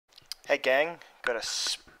Hey gang, got a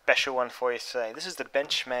special one for you today. This is the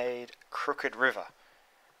Benchmade Crooked River.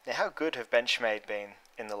 Now how good have Benchmade been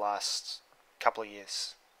in the last couple of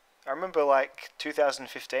years? I remember like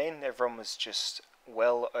 2015, everyone was just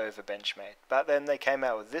well over Benchmade. But then they came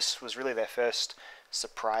out with this, was really their first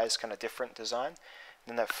surprise kind of different design. And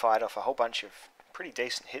then they've fired off a whole bunch of pretty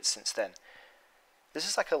decent hits since then. This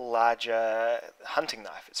is like a larger hunting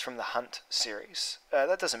knife. It's from the Hunt series.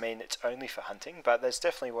 That doesn't mean it's only for hunting, but that's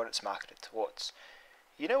definitely what it's marketed towards.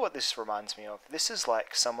 You know what this reminds me of? This is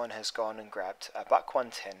like someone has gone and grabbed a Buck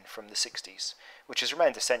 110 from the 60s, which has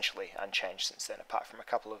remained essentially unchanged since then, apart from a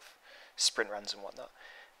couple of sprint runs and whatnot,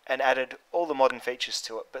 and added all the modern features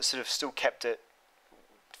to it, but sort of still kept it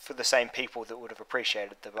for the same people that would have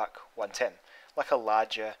appreciated the Buck 110, like a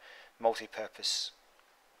larger, multi-purpose,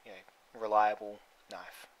 reliable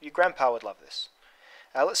knife. Your grandpa would love this.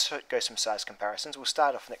 Let's go some size comparisons. We'll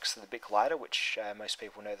start off next to the Bic Lighter, which most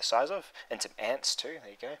people know the size of, and some ants too.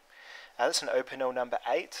 There you go. That's an Opinel number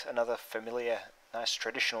 8, another familiar, nice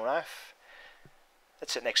traditional knife.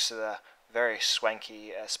 That's it next to the very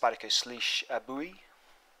swanky Spyderco Slish Bowie,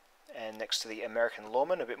 and next to the American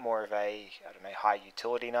Lawman, a bit more of a, I don't know, high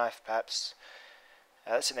utility knife perhaps.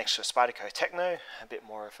 That's it next to a Spyderco Techno, a bit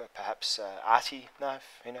more of a perhaps arty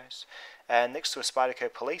knife, who knows. And next to a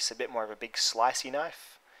Spyderco Police, a bit more of a big slicey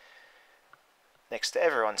knife. Next to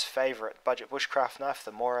everyone's favourite budget bushcraft knife,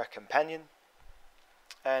 the Mora Companion.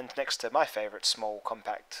 And next to my favourite small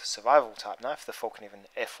compact survival type knife, the Falkenhaven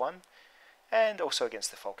F1. And also against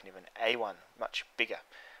the Falkenhaven A1, much bigger.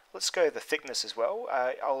 Let's go the thickness as well.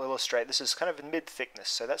 I'll illustrate, this is kind of mid thickness,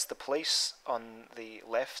 so that's the Police on the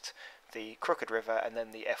left, the Crooked River, and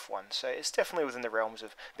then the F1. So it's definitely within the realms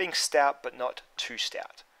of being stout but not too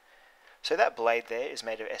stout. So that blade there is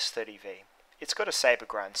made of S30V. It's got a saber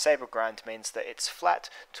grind. Saber grind means that it's flat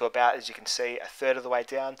to about, as you can see, a third of the way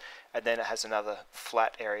down, and then it has another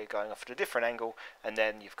flat area going off at a different angle, and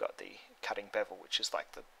then you've got the cutting bevel, which is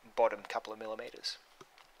like the bottom couple of millimeters.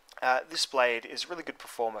 This blade is a really good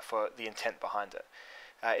performer for the intent behind it.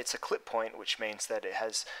 It's a clip point, which means that it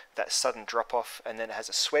has that sudden drop off, and then it has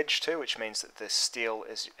a swedge too, which means that the steel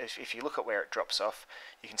is, if you look at where it drops off,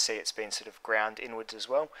 you can see it's been sort of ground inwards as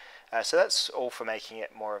well. So that's all for making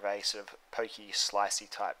it more of a sort of pokey, slicey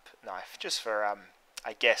type knife. Just for,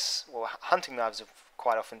 I guess, well, hunting knives have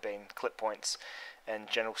quite often been clip points and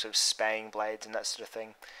general sort of spaying blades and that sort of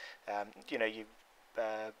thing. You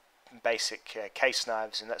basic case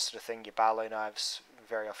knives and that sort of thing, your Barlow knives,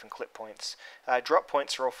 very often clip points. Drop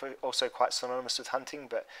points are also quite synonymous with hunting,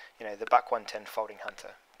 but the Buck 110 folding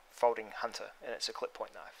hunter, and it's a clip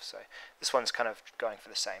point knife. So this one's kind of going for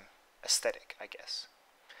the same aesthetic, I guess.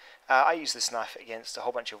 I use this knife against a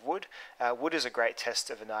whole bunch of wood. Wood is a great test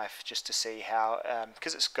of a knife just to see how,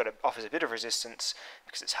 because it's offers a bit of resistance,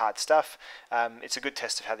 because it's hard stuff. It's a good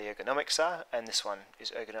test of how the ergonomics are, and this one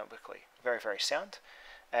is ergonomically very, very sound.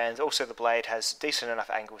 And also the blade has decent enough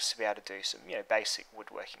angles to be able to do some, basic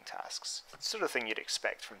woodworking tasks. It's the sort of thing you'd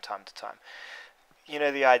expect from time to time.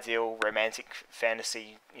 The ideal romantic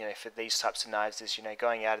fantasy, for these types of knives is,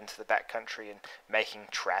 going out into the backcountry and making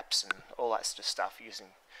traps and all that sort of stuff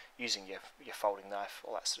using your folding knife,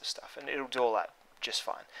 all that sort of stuff. And it'll do all that just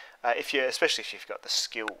fine. Especially if you've got the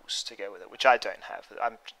skills to go with it, which I don't have.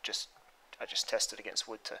 I just test it against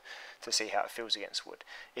wood to see how it feels against wood.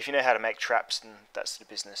 If you know how to make traps and that sort of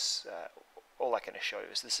business, all I can assure you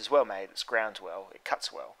is this is well made, it's ground well, it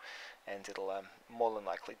cuts well, and it'll more than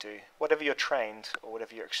likely do whatever you're trained or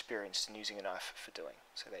whatever you're experienced in using a knife for doing.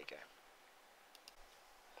 So there you go.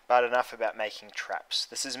 But enough about making traps.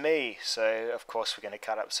 This is me, so of course we're going to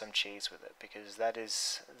cut up some cheese with it, because that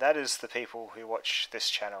is the people who watch this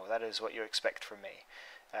channel. That is what you expect from me.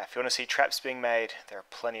 If you want to see traps being made, there are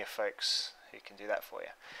plenty of folks who can do that for you.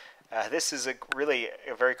 This is really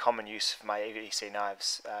a very common use of my EDC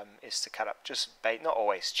knives, is to cut up just bait, not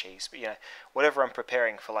always cheese, but whatever I'm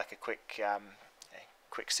preparing for like a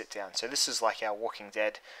quick sit down. So this is like our Walking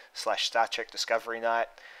Dead / Star Trek Discovery night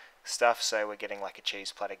stuff, so we're getting like a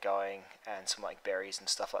cheese platter going and some like berries and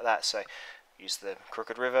stuff like that. So use the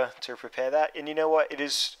Crooked River to prepare that, and you know what, it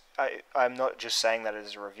is. I'm not just saying that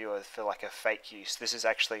as a reviewer for like a fake use. This is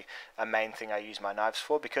actually a main thing I use my knives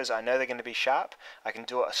for, because I know they're going to be sharp. I can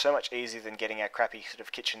do it so much easier than getting our crappy sort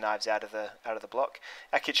of kitchen knives out of the block.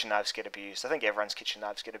 Our kitchen knives get abused. I think everyone's kitchen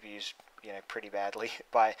knives get abused pretty badly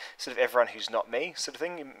by sort of everyone who's not me, sort of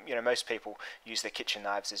thing. Most people use their kitchen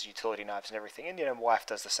knives as utility knives and everything, and my wife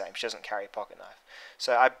does the same. She doesn't carry a pocket knife,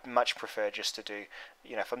 so I much prefer just to do,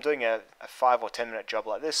 if I'm doing a 5 or 10 minute job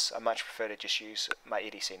like this, I much prefer to just use my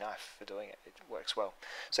EDC knife for doing it. It works well.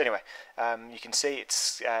 So anyway, you can see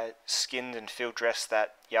it's skinned and field dressed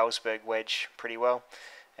that Jarlsberg wedge pretty well,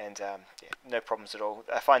 and yeah, no problems at all.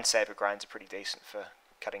 I find saber grinds are pretty decent for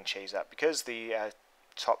cutting cheese up because the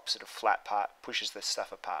top sort of flat part pushes the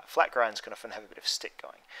stuff apart. Flat grinds can often have a bit of stick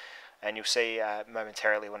going, and you'll see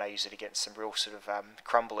momentarily when I use it against some real sort of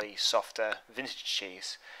crumbly, softer vintage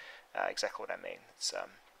cheese exactly what I mean. It's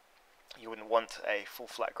you wouldn't want a full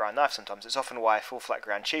flat grind knife sometimes. It's often why full flat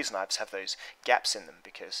grind cheese knives have those gaps in them,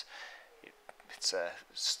 because it's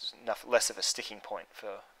less of a sticking point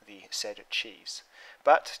for the said cheese.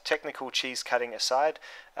 But technical cheese cutting aside,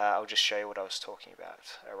 I'll just show you what I was talking about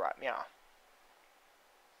right now.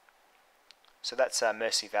 So that's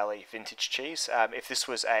Mersey Valley vintage cheese. If this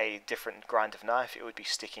was a different grind of knife, it would be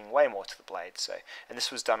sticking way more to the blade. And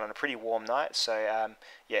this was done on a pretty warm night, so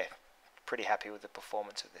yeah, pretty happy with the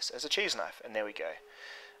performance of this as a cheese knife. And there we go.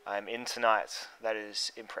 I'm in tonight. That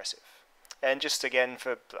is impressive. And just again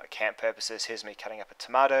for camp purposes, here's me cutting up a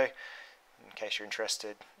tomato, in case you're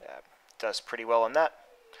interested. Does pretty well on that.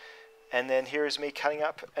 And then here is me cutting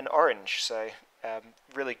up an orange, so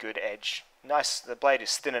really good edge. Nice, the blade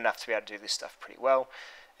is thin enough to be able to do this stuff pretty well,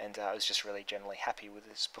 and I was just really generally happy with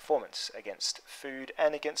its performance against food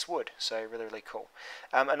and against wood, so really, really cool.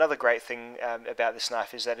 Another great thing about this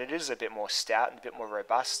knife is that it is a bit more stout and a bit more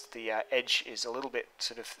robust. The edge is a little bit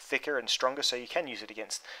sort of thicker and stronger, so you can use it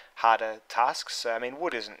against harder tasks. So, I mean,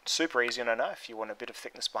 wood isn't super easy on a knife. You want a bit of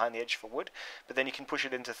thickness behind the edge for wood, but then you can push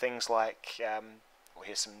it into things like, well,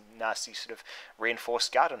 here's some nasty sort of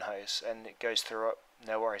reinforced garden hose, and it goes through it,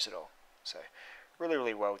 no worries at all. So really,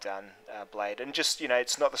 really well done blade, and just,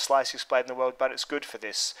 it's not the sliciest blade in the world, but it's good for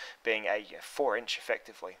this being a 4-inch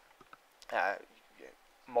effectively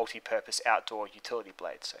multi-purpose outdoor utility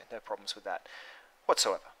blade, so no problems with that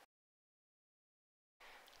whatsoever.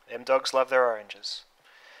 Them dogs love their oranges.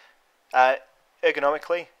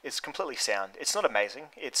 Ergonomically, it's completely sound. It's not amazing.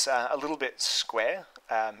 It's a little bit square.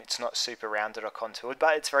 It's not super rounded or contoured,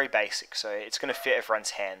 but it's very basic, so it's going to fit everyone's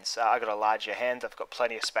hands. I've got a larger hand. I've got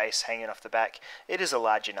plenty of space hanging off the back. It is a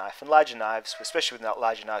larger knife, and larger knives, especially with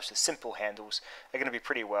larger knives with simple handles, are going to be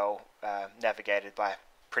pretty well navigated by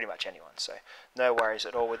pretty much anyone, so no worries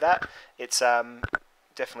at all with that. It's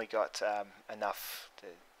definitely got enough to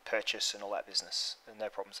purchase and all that business, and no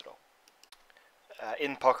problems at all.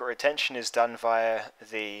 In-pocket retention is done via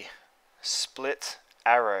the split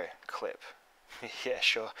arrow clip. Yeah,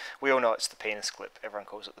 sure. We all know it's the penis clip. Everyone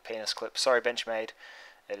calls it the penis clip. Sorry, Benchmade.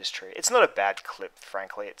 It is true. It's not a bad clip,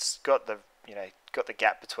 frankly. It's got the got the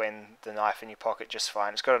gap between the knife and your pocket just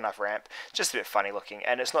fine. It's got enough ramp. Just a bit funny looking,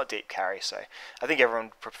 and it's not deep carry. So I think everyone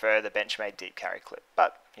would prefer the Benchmade deep carry clip.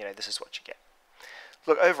 But this is what you get.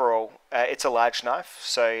 Look, overall, it's a large knife.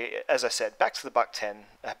 So as I said, back to the buck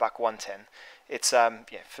 110. It's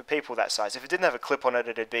for people that size. If it didn't have a clip on it,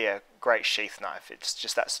 it'd be a great sheath knife. It's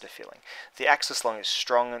just that sort of feeling. The axis long is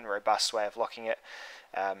strong and robust way of locking it,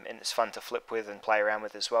 and it's fun to flip with and play around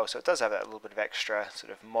with as well. So it does have that little bit of extra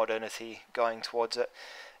sort of modernity going towards it.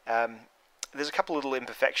 There's a couple little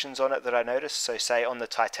imperfections on it that I noticed. So say on the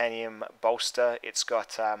titanium bolster, it's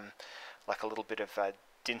got like a little bit of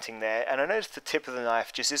dinting there, and I noticed the tip of the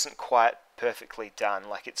knife just isn't quite perfectly done.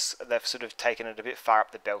 Like they've sort of taken it a bit far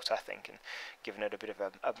up the belt, I think, and given it a bit of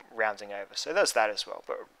a rounding over. So there's that as well.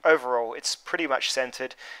 But overall, it's pretty much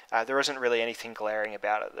centered. There isn't really anything glaring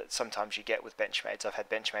about it that sometimes you get with Benchmades. I've had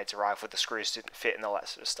Benchmades arrive where the screws didn't fit and all that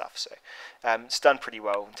sort of stuff. So it's done pretty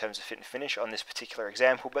well in terms of fit and finish on this particular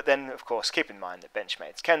example. But then, of course, keep in mind that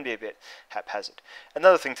Benchmades can be a bit haphazard.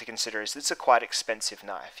 Another thing to consider is it's a quite expensive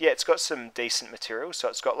knife. Yeah, it's got some decent materials. So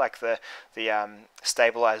it's got like the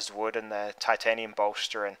stabilized wood and the titanium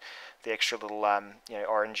bolster and the extra little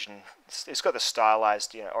orange, and it's got the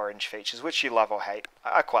stylized orange features, which you love or hate.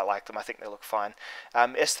 I quite like them. I think they look fine.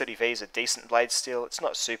 S30V is a decent blade steel. It's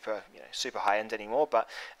not super super high end anymore, but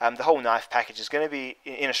the whole knife package is going to be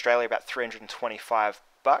in Australia about $325.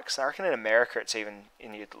 I reckon in America it's even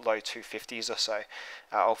in your low 250s or so.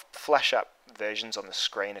 I'll flash up versions on the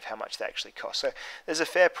screen of how much they actually cost. So there's a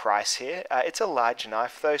fair price here. It's a large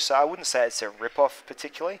knife though, so I wouldn't say it's a rip-off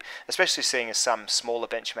particularly, especially seeing as some smaller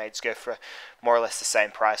Benchmades go for more or less the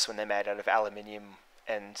same price when they're made out of aluminium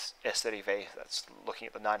and S30V. That's looking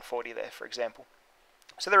at the 940 there, for example.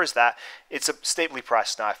 So there is that. It's a steeply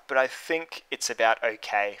priced knife, but I think it's about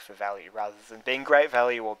okay for value rather than being great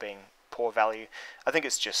value or being poor value. I think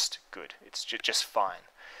it's just good. It's just fine.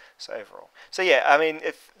 So overall. So yeah, I mean,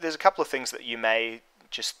 if there's a couple of things that you may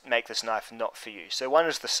just make this knife not for you. So one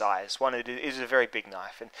is the size. One, it is a very big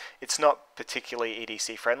knife, and it's not particularly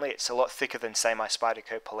EDC friendly. It's a lot thicker than, say, my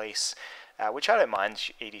Spyderco Police, which I don't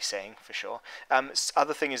mind EDCing for sure.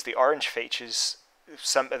 Other thing is the orange features.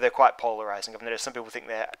 They're quite polarizing. I've noticed some people think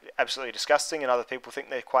they're absolutely disgusting, and other people think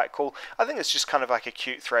they're quite cool. I think it's just kind of like a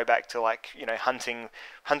cute throwback to, like, you know, hunting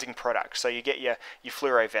products. So you get your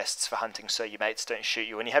fluoro vests for hunting, so your mates don't shoot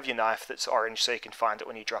you, and you have your knife that's orange, so you can find it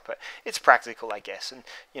when you drop it. It's practical, I guess, and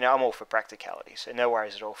you know, I'm all for practicality, so no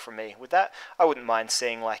worries at all from me with that. I wouldn't mind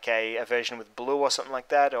seeing like a version with blue or something like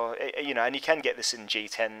that, or you know, and you can get this in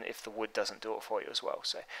G10 if the wood doesn't do it for you as well.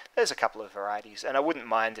 So there's a couple of varieties, and I wouldn't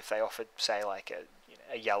mind if they offered, say, like a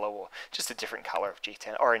yellow or just a different color of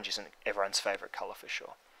G10. Orange isn't everyone's favorite color for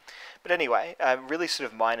sure. But anyway, really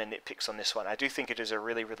sort of minor nitpicks on this one. I do think it is a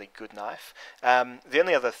really, really good knife. The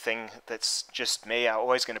only other thing that's just me, I'm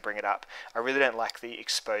always going to bring it up, I really don't like the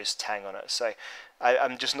exposed tang on it. So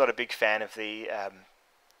I'm just not a big fan of the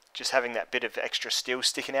just having that bit of extra steel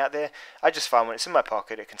sticking out there. I just find when it's in my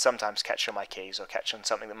pocket, it can sometimes catch on my keys or catch on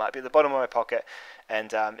something that might be at the bottom of my pocket,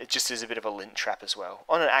 and it just is a bit of a lint trap as well.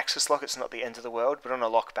 On an axis lock, it's not the end of the world, but on a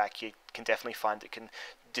lock back, you can definitely find it can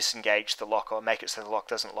disengage the lock or make it so the lock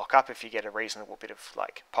doesn't lock up if you get a reasonable bit of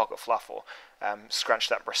like pocket fluff or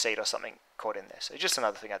scrunched up receipt or something caught in there. So just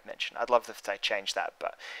another thing I'd mention. I'd love if they change that,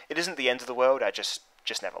 but it isn't the end of the world. I just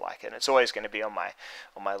never like it, and it's always going to be on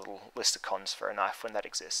my little list of cons for a knife when that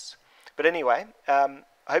exists. But anyway, I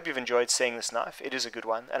hope you've enjoyed seeing this knife. It is a good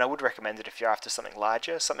one, and I would recommend it if you're after something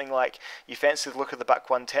larger, something like you fancy the look of the Buck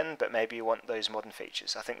 110, but maybe you want those modern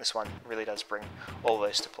features. I think this one really does bring all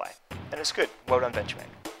those to play, and it's good. Well done, Benchmade.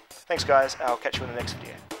 Thanks guys, I'll catch you in the next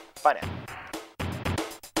video. Bye now.